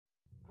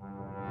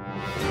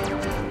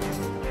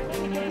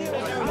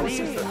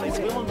Please,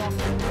 we will not.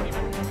 I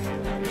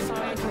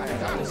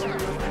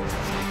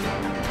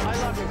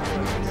love you.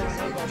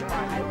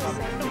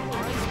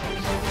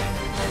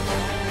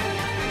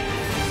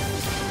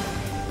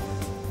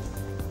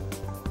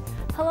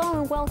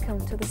 Hello and welcome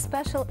to the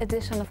special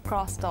edition of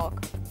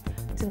CrossTalk.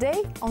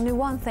 Today, only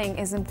one thing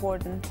is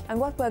important, and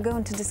what we're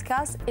going to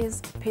discuss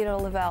is Peter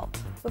Lavelle.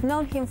 We've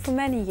known him for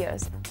many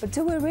years, but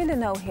do we really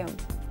know him?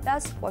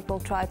 That's what we'll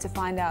try to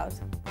find out.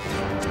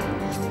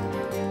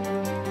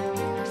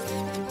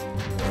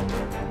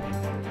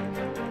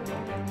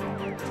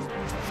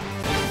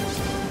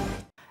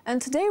 And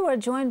today we're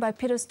joined by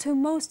Peter's two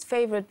most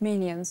favorite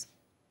minions.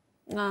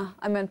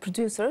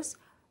 Producers,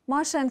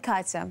 Masha and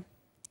Katya.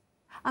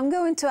 I'm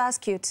going to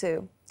ask you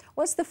too.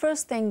 What's the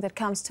first thing that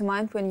comes to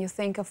mind when you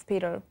think of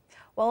Peter?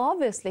 Well,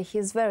 obviously, he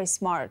is very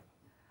smart.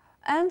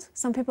 And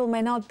some people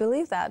may not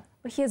believe that,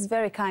 but he is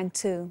very kind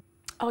too.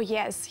 Oh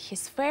yes,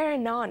 he's fair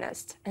and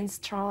honest and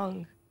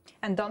strong.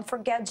 And don't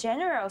forget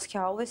generous, he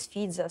always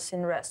feeds us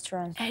in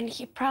restaurants. And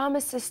he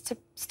promises to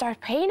start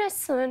paying us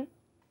soon.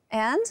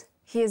 And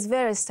he is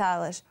very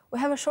stylish. We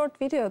have a short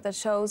video that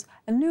shows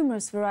a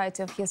numerous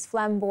variety of his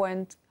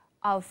flamboyant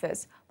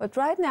outfits. But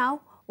right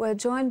now, we're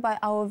joined by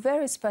our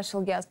very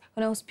special guest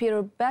who knows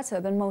Peter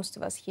better than most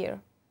of us here.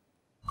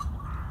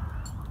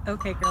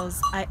 Okay,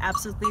 girls, I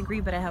absolutely agree,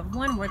 but I have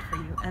one word for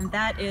you, and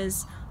that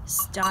is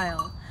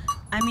style.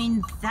 I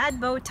mean, that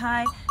bow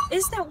tie,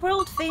 is that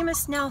world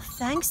famous now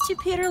thanks to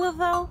Peter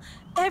Lavelle?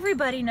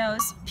 Everybody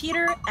knows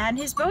Peter and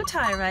his bow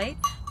tie, right?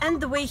 And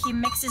the way he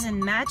mixes and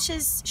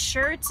matches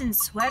shirts and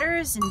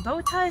sweaters and bow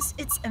ties,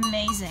 it's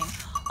amazing.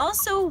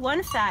 Also,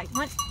 one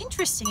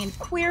interesting and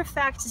queer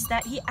fact is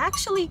that he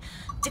actually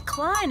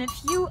declined a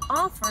few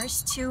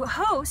offers to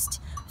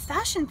host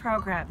fashion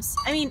programs.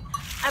 I mean,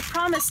 I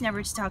promise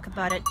never to talk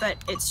about it, but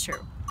it's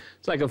true.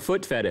 It's like a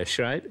foot fetish,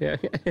 right? Yeah.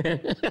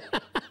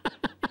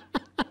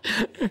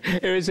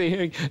 Here we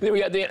see. There we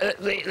got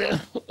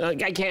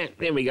I can't.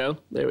 There we go.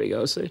 There we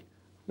go. See.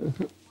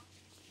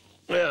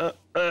 Yeah.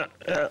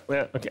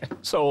 Okay.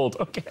 Sold.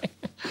 Okay.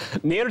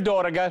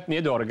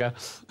 Недорого.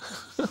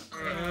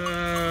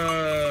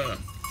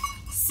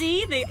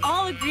 See, they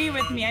all agree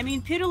with me. I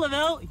mean, Peter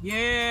Lavelle,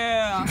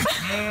 yeah.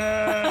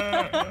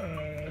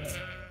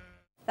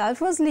 That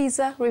was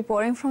Lisa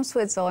reporting from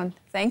Switzerland.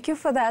 Thank you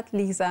for that,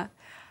 Lisa.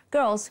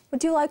 Girls,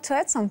 would you like to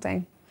add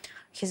something?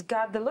 He's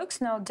got the looks,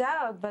 no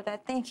doubt, but I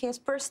think his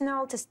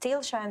personality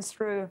still shines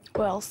through.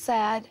 Well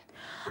said.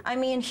 I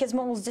mean, his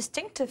most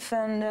distinctive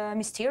and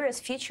mysterious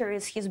feature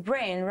is his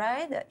brain,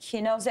 right?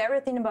 He knows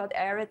everything about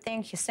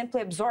everything. He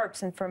simply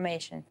absorbs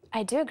information.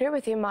 I do agree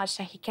with you,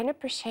 Masha. He can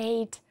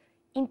appreciate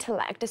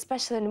intellect,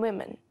 especially in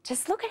women.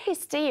 Just look at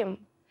his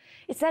team.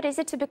 It's not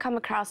easy to become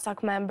a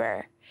CrossTalk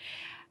member.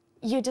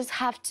 You just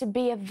have to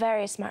be a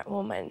very smart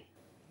woman.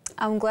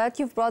 I'm glad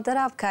you've brought that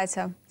up,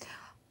 Katya.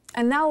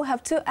 And now we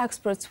have two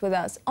experts with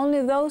us.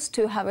 Only those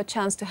two have a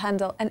chance to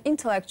handle an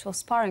intellectual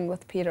sparring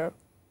with Peter.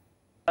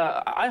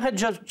 I had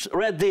just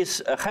read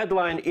this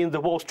headline in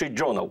the Wall Street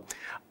Journal.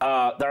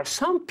 There are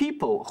some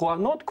people who are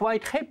not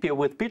quite happy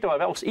with Peter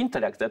Lavelle's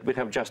intellect that we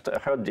have just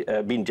heard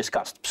being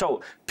discussed.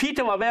 So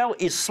Peter Lavelle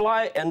is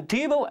sly and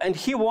evil, and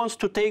he wants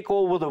to take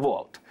over the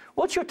world.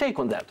 What's your take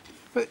on that?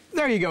 But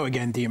there you go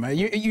again, Dima.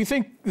 You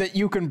think that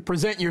you can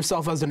present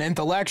yourself as an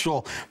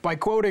intellectual by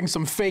quoting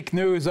some fake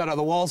news out of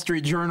the Wall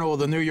Street Journal or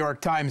the New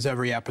York Times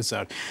every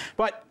episode.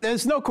 But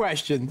there's no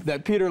question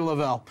that Peter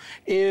Lavelle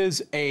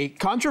is a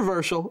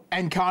controversial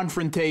and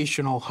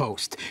confrontational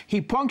host.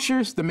 He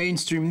punctures the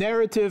mainstream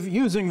narrative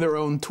using their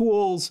own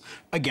tools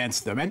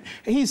against them. And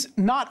he's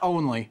not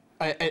only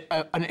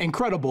an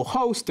incredible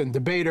host and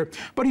debater,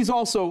 but he's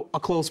also a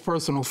close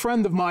personal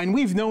friend of mine.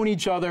 We've known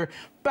each other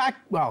back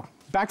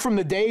from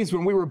the days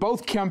when we were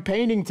both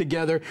campaigning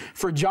together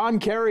for John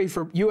Kerry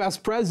for U.S.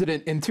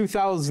 president in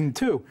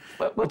 2002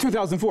 or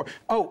 2004.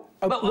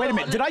 Wait a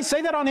minute. Did I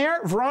say that on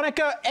air?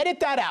 Veronica, edit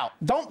that out.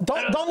 Don't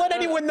let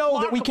anyone know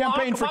that we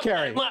campaigned for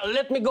Kerry.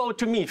 Let me go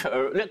to me.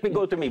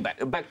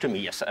 Back to me.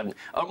 Yes,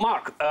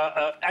 Mark.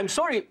 I'm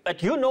sorry,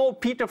 but you know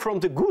Peter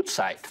from the good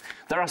side.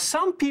 There are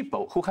some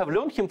people who have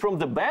learned him from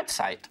the bad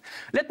side.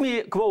 Let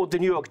me quote the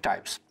New York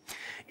Times.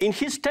 In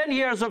his 10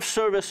 years of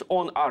service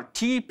on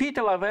RT,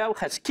 Peter Lavelle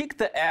has kicked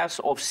the ass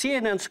of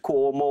CNN's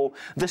Cuomo,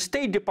 the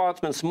State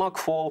Department's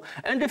McFaul,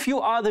 and a few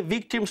other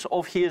victims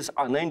of his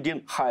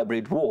unending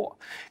hybrid war.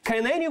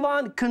 Can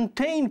anyone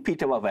contain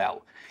Peter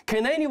Lavelle?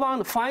 Can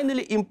anyone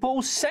finally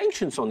impose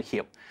sanctions on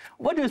him?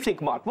 What do you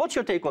think, Mark? What's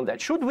your take on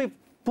that? Should we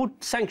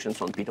put sanctions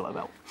on Peter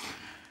Lavelle?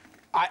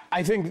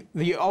 I think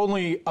the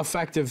only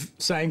effective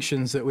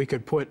sanctions that we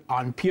could put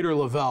on Peter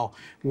Lavelle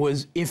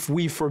was if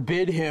we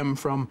forbid him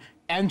from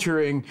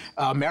entering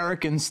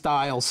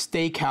American-style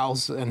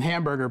steakhouse and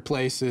hamburger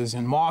places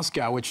in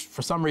Moscow, which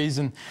for some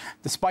reason,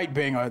 despite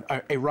being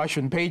a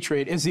Russian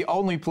patriot, is the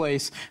only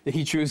place that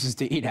he chooses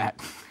to eat at.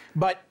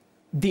 But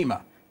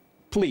Dima,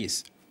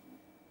 please,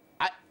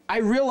 I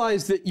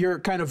realize that you're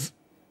kind of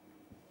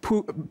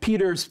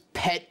Peter's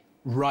pet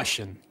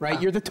Russian, right?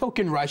 You're the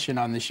token Russian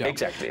on the show.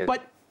 Exactly.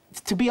 But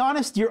to be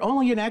honest, you're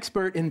only an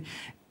expert in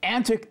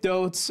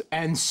anecdotes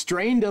and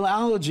strained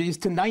analogies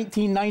to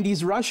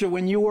 1990s Russia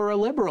when you were a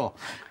liberal.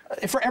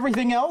 For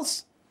everything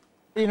else,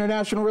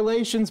 international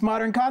relations,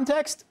 modern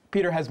context,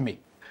 Peter has me.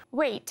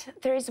 Wait,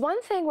 there is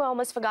one thing we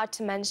almost forgot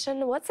to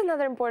mention. What's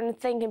another important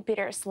thing in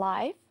Peter's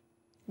life?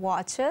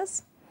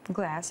 Watches,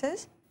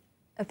 Glasses.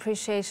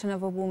 appreciation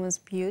of a woman's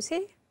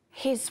beauty.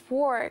 His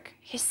work.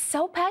 He's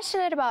so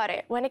passionate about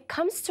it. When it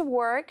comes to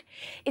work,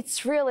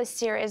 it's really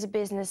serious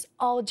business,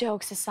 all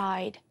jokes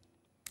aside.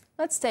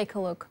 Let's take a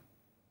look.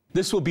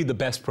 This will be the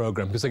best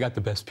program because I got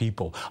the best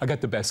people. I got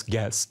the best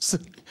guests.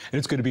 And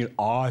it's going to be an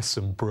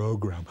awesome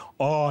program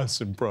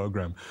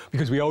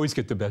because we always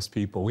get the best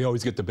people. We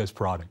always get the best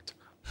product.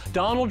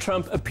 Donald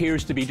Trump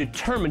appears to be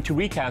determined to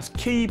recast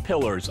key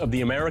pillars of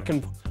the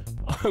American...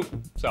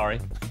 Sorry.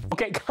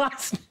 Okay,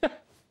 guys.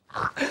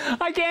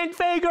 I can't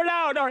figure it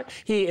out. All right.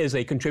 He is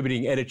a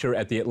contributing editor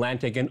at The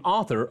Atlantic and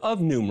author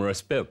of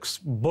numerous books.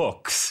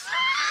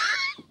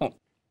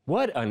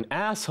 What an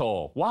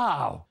asshole.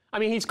 Wow. I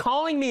mean, he's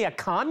calling me a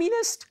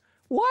communist?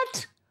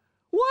 What?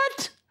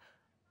 What?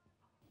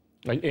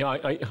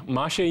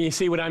 Masha, you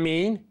see what I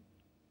mean?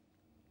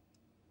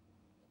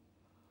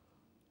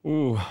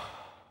 Ooh.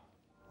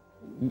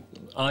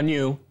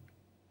 Anu.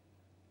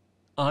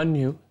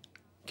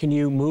 Can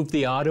you move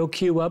the auto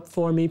cue up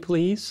for me,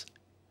 please?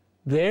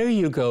 There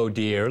you go,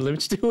 dear.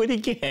 Let's do it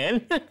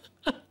again.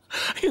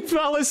 You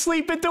fell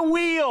asleep at the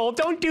wheel.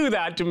 Don't do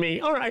that to me.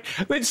 All right,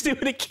 let's do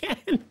it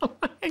again. All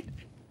right.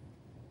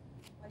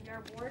 When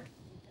you're bored,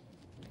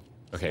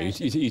 Okay,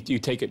 you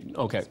take it.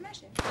 Okay.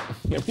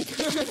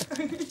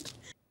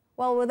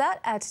 Well, with that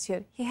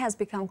attitude, he has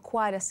become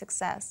quite a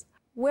success.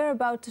 We're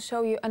about to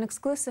show you an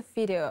exclusive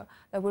video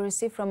that we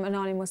received from an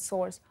anonymous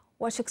source.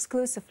 Watch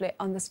exclusively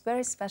on this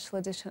very special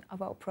edition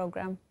of our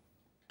program.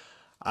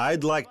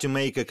 I'd like to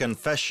make a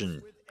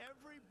confession,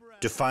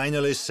 to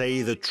finally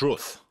say the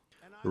truth.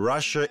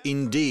 Russia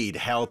indeed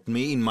helped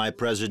me in my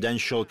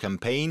presidential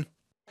campaign,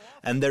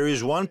 and there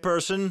is one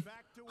person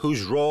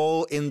whose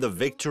role in the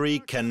victory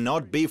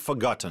cannot be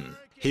forgotten.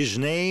 His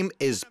name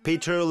is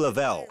Peter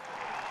Lavelle,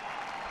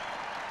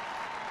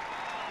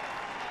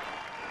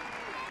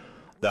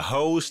 the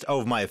host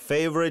of my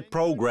favorite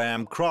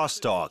program,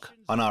 CrossTalk,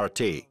 on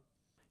RT.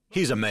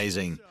 He's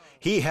amazing.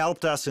 He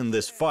helped us in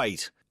this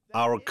fight.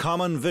 Our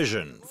common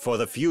vision for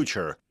the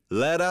future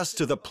led us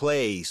to the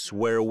place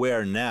where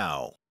we're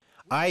now.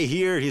 I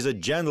hear he's a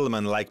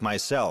gentleman like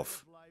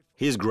myself.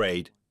 He's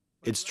great,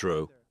 it's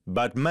true.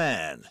 But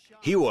man,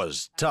 he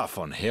was tough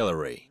on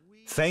Hillary.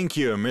 Thank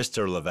you,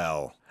 Mr.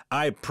 Lavelle.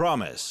 I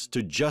promise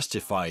to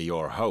justify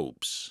your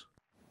hopes.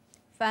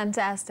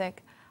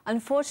 Fantastic.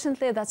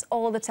 Unfortunately, that's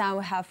all the time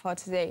we have for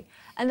today.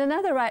 And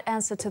another right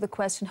answer to the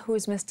question, who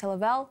is Mr.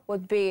 Lavelle,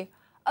 would be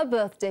a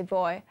birthday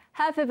boy.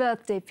 Happy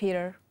birthday,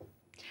 Peter.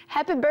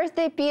 Happy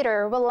birthday,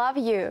 Peter. We love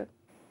you.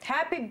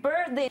 Happy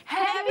birthday!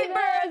 Happy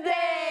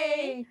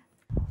birthday!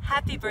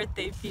 happy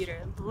birthday,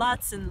 Peter.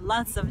 Lots and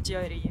lots of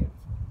joy to you.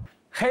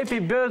 Happy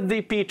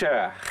birthday,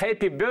 Peter.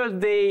 Happy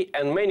birthday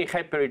and many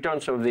happy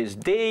returns of this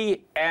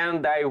day.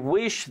 And I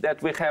wish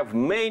that we have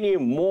many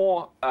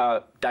more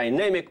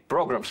dynamic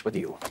programs with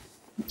you.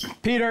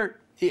 Peter,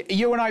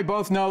 you and I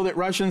both know that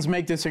Russians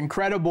make this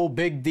incredible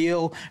big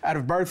deal out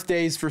of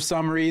birthdays for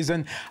some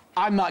reason.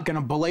 I'm not going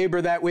to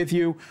belabor that with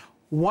you.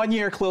 1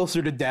 year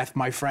closer to death,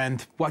 my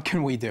friend. What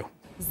can we do?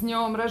 С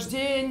днем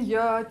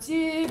рождения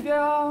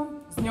тебя,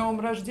 с днем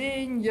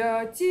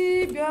рождения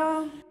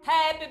тебя.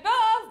 Happy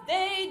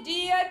birthday,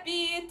 dear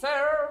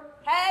Peter.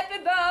 Happy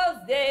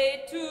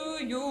birthday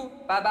to you.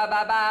 Ba ba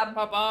ba ba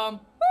ba bum.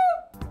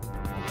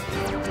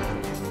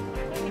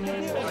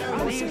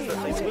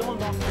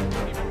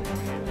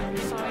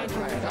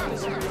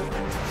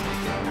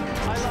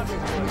 I love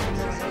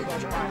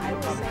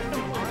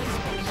you.